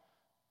law,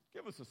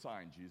 give us a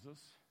sign, Jesus.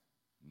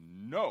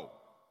 No.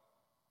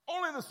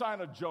 Only the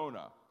sign of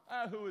Jonah.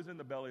 Who is in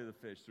the belly of the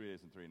fish 3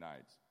 days and 3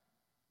 nights?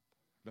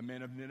 The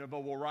men of Nineveh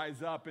will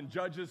rise up and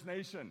judge this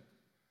nation.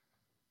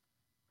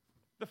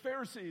 The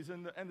Pharisees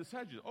and the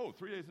Sadducees,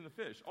 3 days in the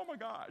fish. Oh my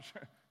gosh,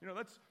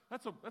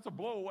 that's a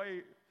blow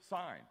away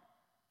sign.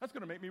 That's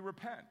going to make me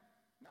repent.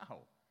 No,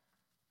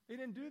 they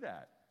didn't do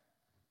that.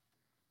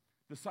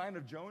 The sign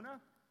of Jonah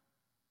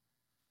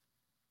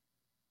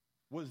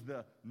was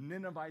the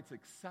Ninevites'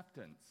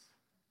 acceptance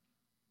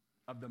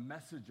of the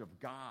message of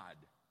God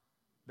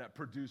that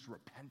produced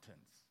repentance.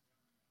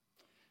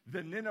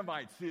 The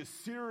Ninevites, the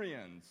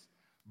Assyrians,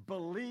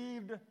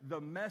 believed the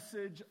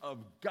message of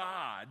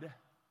God.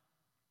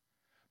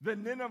 The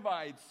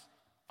Ninevites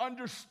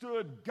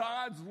understood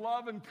God's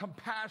love and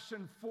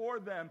compassion for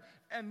them,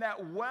 and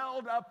that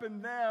welled up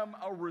in them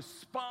a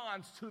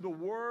response to the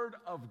word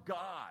of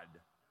God.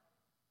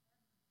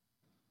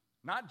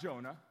 Not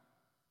Jonah,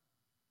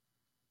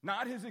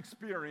 not his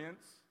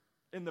experience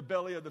in the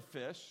belly of the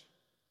fish.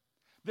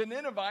 The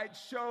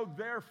Ninevites showed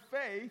their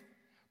faith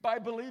by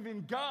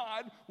believing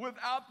God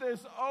without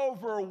this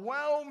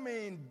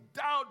overwhelming,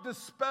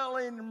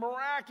 doubt-dispelling,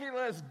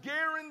 miraculous,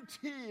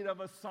 guaranteed of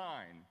a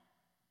sign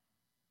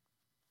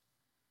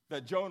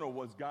that Jonah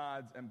was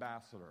God's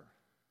ambassador.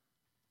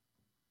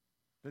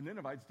 The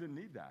Ninevites didn't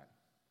need that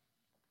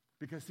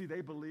because, see,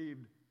 they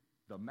believed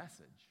the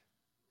message.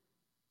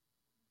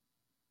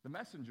 The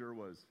messenger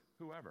was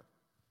whoever.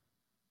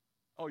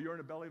 Oh, you're in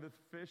the belly of the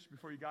fish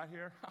before you got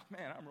here? Oh,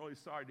 man, I'm really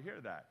sorry to hear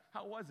that.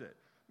 How was it?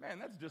 Man,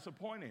 that's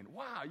disappointing.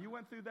 Wow, you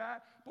went through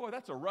that? Boy,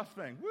 that's a rough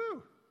thing.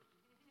 Woo!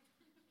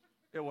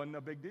 It wasn't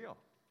a big deal.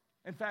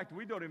 In fact,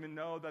 we don't even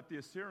know that the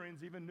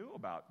Assyrians even knew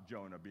about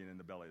Jonah being in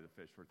the belly of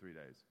the fish for 3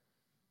 days.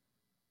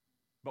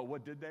 But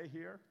what did they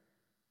hear?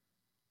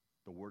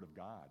 The word of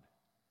God,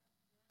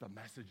 the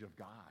message of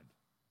God.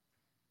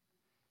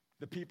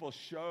 The people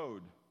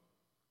showed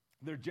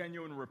their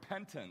genuine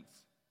repentance,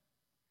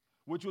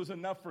 which was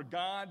enough for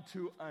God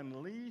to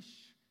unleash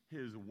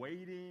his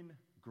waiting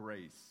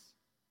grace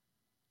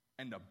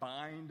and to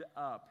bind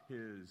up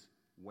his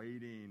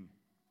waiting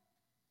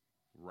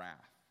wrath.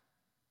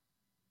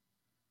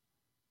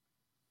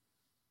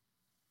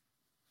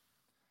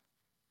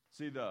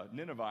 See, the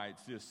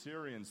Ninevites, the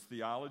Assyrians'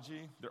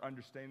 theology, their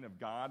understanding of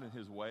God and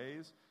his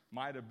ways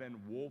might have been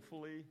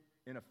woefully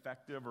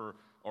ineffective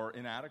or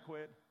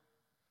inadequate,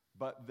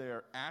 but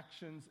their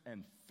actions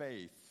and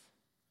faith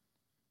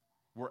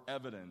were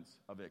evidence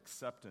of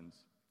acceptance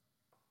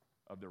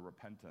of their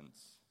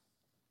repentance.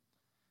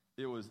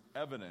 It was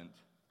evident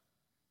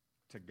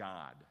to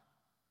God,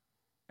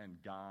 and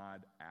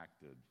God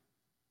acted.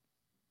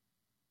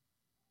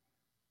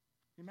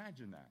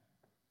 Imagine that.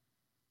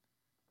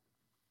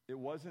 It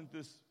wasn't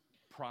this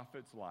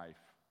prophet's life.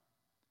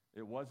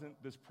 It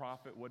wasn't this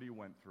prophet what he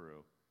went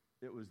through.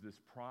 It was this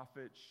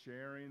prophet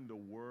sharing the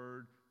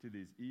word to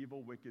these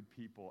evil, wicked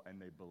people,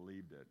 and they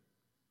believed it.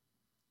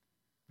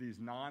 These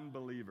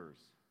non-believers,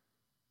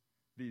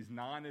 these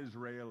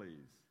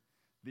non-Israelis,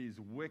 these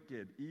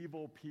wicked,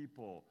 evil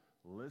people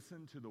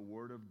listened to the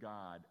word of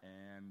God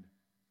and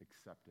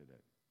accepted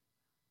it.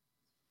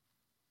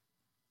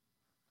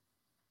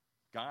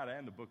 God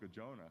and the book of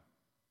Jonah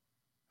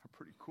are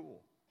pretty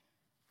cool.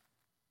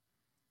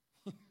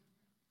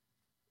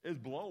 It's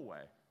blow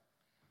away.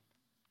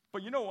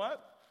 But you know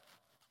what?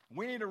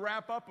 We need to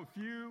wrap up a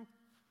few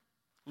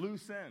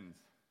loose ends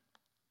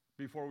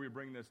before we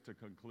bring this to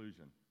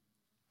conclusion.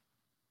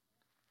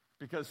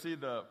 Because, see,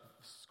 the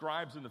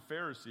scribes and the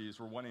Pharisees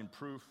were wanting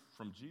proof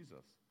from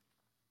Jesus.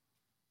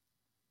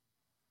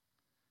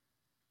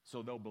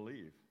 So they'll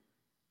believe.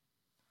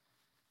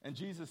 And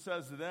Jesus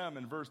says to them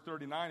in verse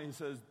 39, he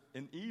says,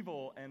 "An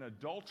evil and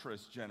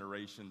adulterous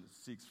generation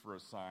seeks for a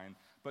sign,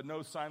 but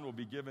no sign will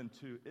be given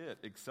to it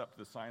except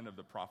the sign of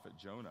the prophet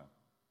Jonah."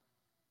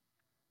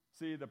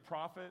 See, the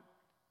prophet,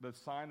 the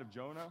sign of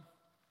Jonah,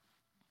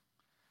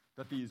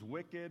 that these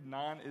wicked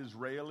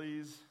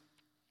non-Israelis,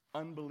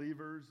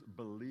 unbelievers,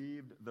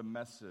 believed the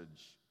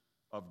message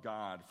of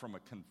God from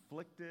a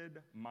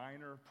conflicted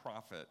minor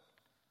prophet.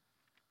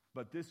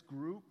 But this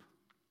group,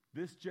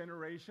 this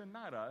generation,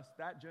 not us,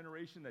 that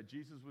generation that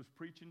Jesus was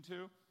preaching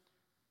to,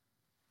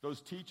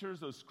 those teachers,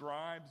 those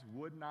scribes,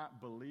 would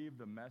not believe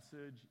the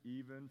message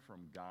even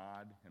from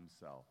God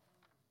himself.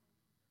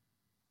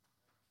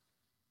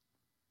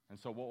 And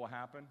so what will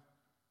happen?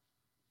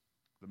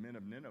 The men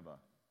of Nineveh,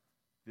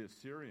 the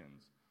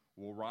Assyrians,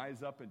 will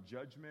rise up in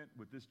judgment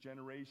with this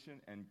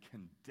generation and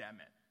condemn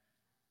it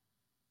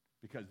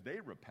because they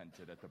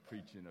repented at the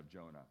preaching of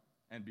Jonah.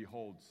 And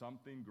behold,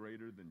 something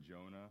greater than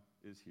Jonah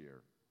is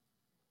here.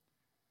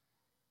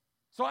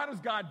 So how does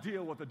God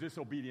deal with the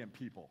disobedient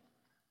people?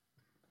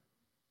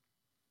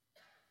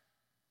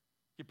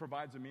 He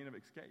provides a means of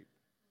escape.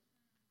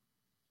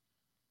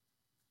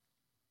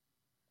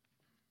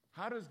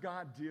 How does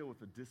God deal with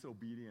the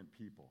disobedient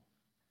people?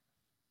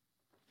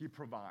 He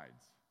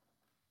provides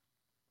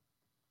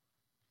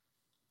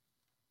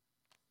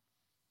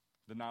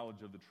the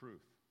knowledge of the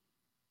truth.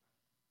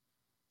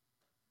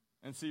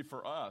 And see,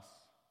 for us,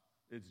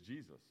 it's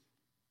Jesus.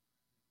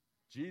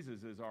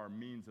 Jesus is our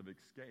means of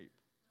escape.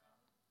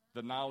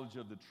 The knowledge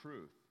of the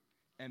truth.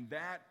 And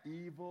that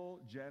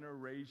evil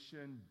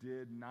generation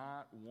did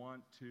not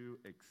want to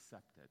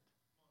accept it.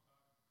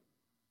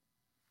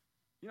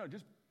 You know,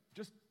 just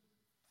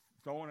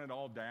throwing it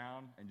all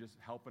down and just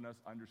helping us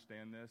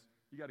understand this,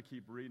 you got to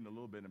keep reading a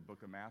little bit in the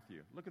book of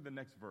Matthew. Look at the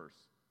next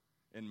verse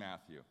in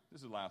Matthew.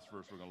 This is the last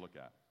verse we're going to look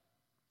at.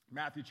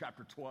 Matthew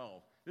chapter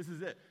 12. This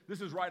is it.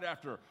 This is right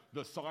after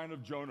the sign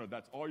of Jonah.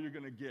 That's all you're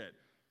going to get.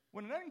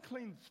 When an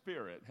unclean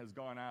spirit has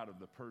gone out of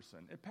the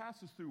person, it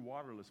passes through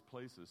waterless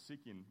places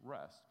seeking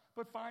rest,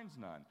 but finds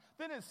none.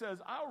 Then it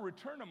says, "I'll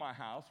return to my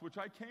house, which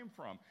I came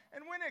from."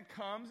 And when it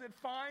comes, it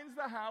finds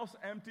the house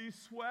empty,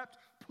 swept,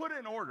 put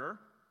in order.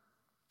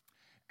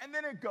 And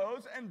then it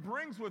goes and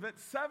brings with it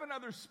 7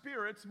 other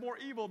spirits more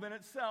evil than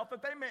itself,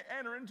 that they may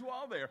enter and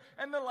dwell there.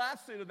 And the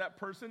last state of that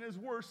person is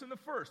worse than the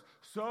first.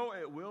 So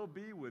it will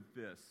be with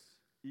this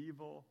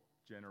evil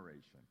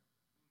generation.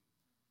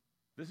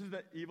 This is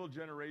the evil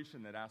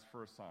generation that asks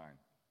for a sign.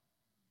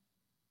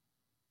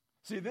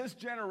 See, this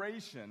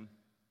generation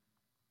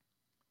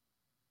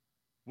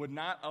would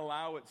not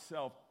allow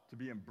itself to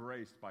be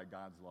embraced by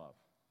God's love.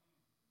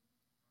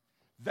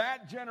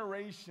 That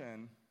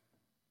generation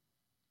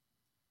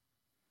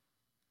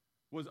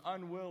was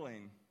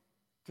unwilling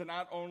to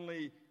not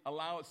only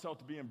allow itself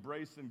to be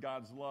embraced in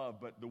God's love,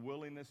 but the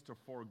willingness to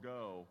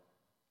forego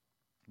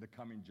the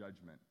coming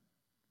judgment.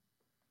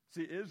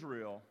 See,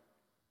 Israel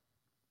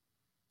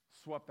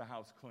swept the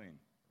house clean.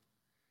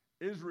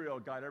 Israel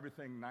got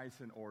everything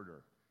nice in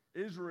order.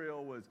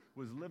 Israel was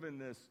living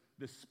this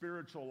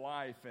spiritual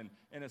life, and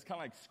it's kind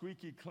of like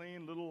squeaky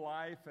clean little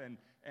life,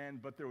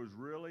 but there was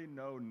really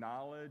no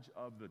knowledge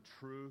of the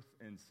truth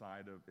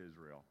inside of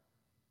Israel.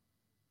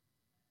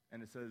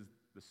 And it says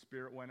the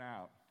Spirit went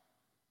out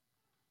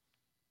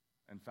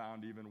and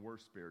found even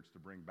worse spirits to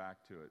bring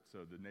back to it.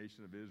 So the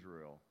nation of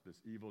Israel,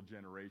 this evil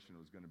generation,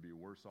 was going to be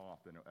worse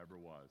off than it ever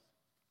was.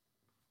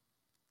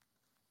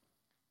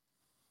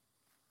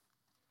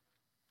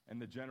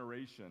 And the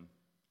generation's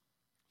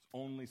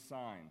only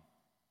sign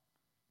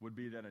would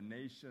be that a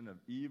nation of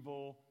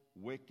evil,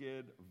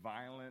 wicked,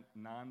 violent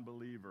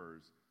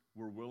non-believers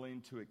were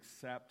willing to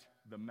accept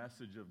the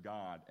message of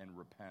God and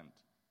repent,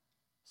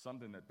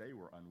 something that they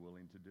were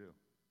unwilling to do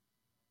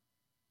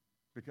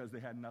because they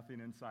had nothing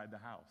inside the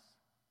house,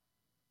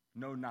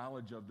 no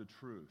knowledge of the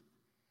truth.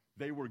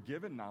 They were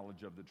given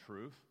knowledge of the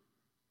truth,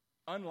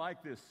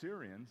 unlike the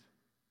Assyrians.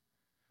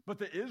 But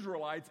the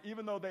Israelites,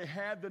 even though they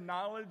had the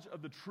knowledge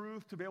of the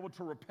truth to be able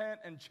to repent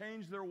and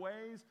change their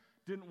ways,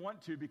 didn't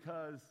want to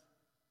because,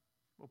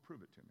 well,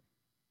 prove it to me.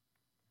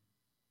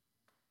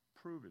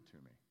 Prove it to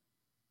me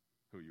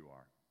who you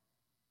are.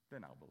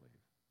 Then I'll believe.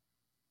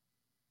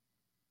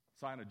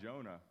 Sign of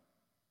Jonah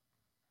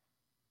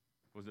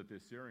was that the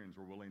Assyrians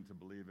were willing to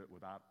believe it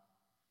without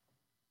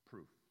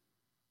proof.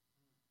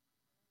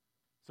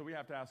 So we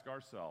have to ask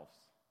ourselves,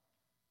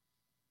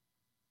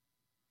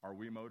 are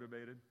we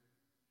motivated?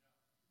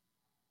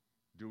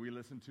 Do we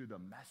listen to the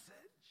message?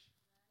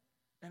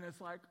 And it's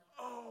like,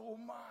 oh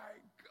my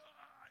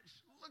gosh,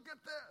 look at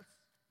this.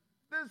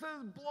 This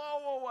is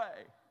blow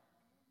away.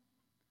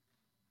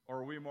 Or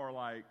are we more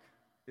like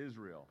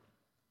Israel?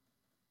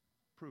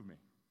 Prove me.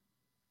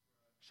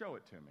 Show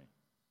it to me.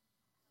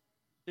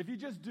 If you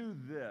just do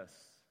this,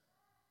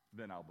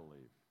 then I'll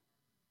believe.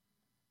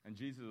 And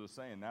Jesus was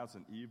saying that's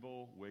an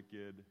evil,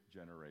 wicked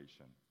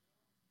generation.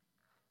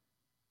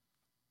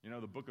 You know,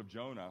 the book of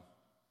Jonah,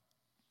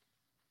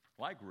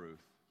 like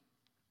Ruth,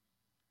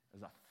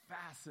 is a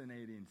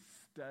fascinating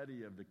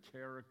study of the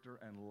character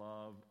and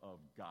love of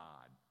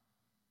God.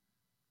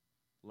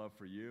 Love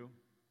for you,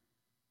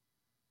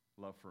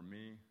 love for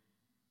me,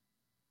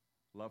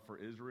 love for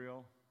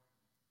Israel,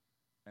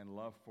 and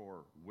love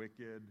for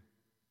wicked,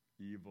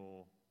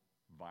 evil,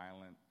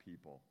 violent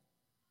people.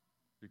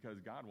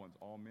 Because God wants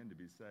all men to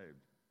be saved.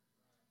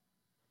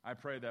 I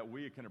pray that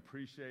we can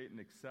appreciate and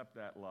accept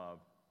that love,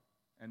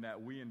 and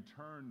that we in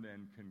turn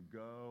then can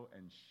go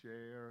and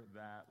share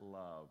that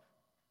love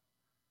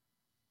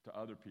to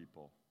other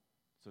people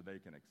so they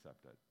can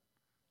accept it.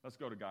 Let's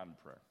go to God in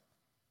prayer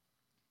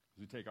as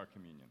we take our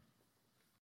communion.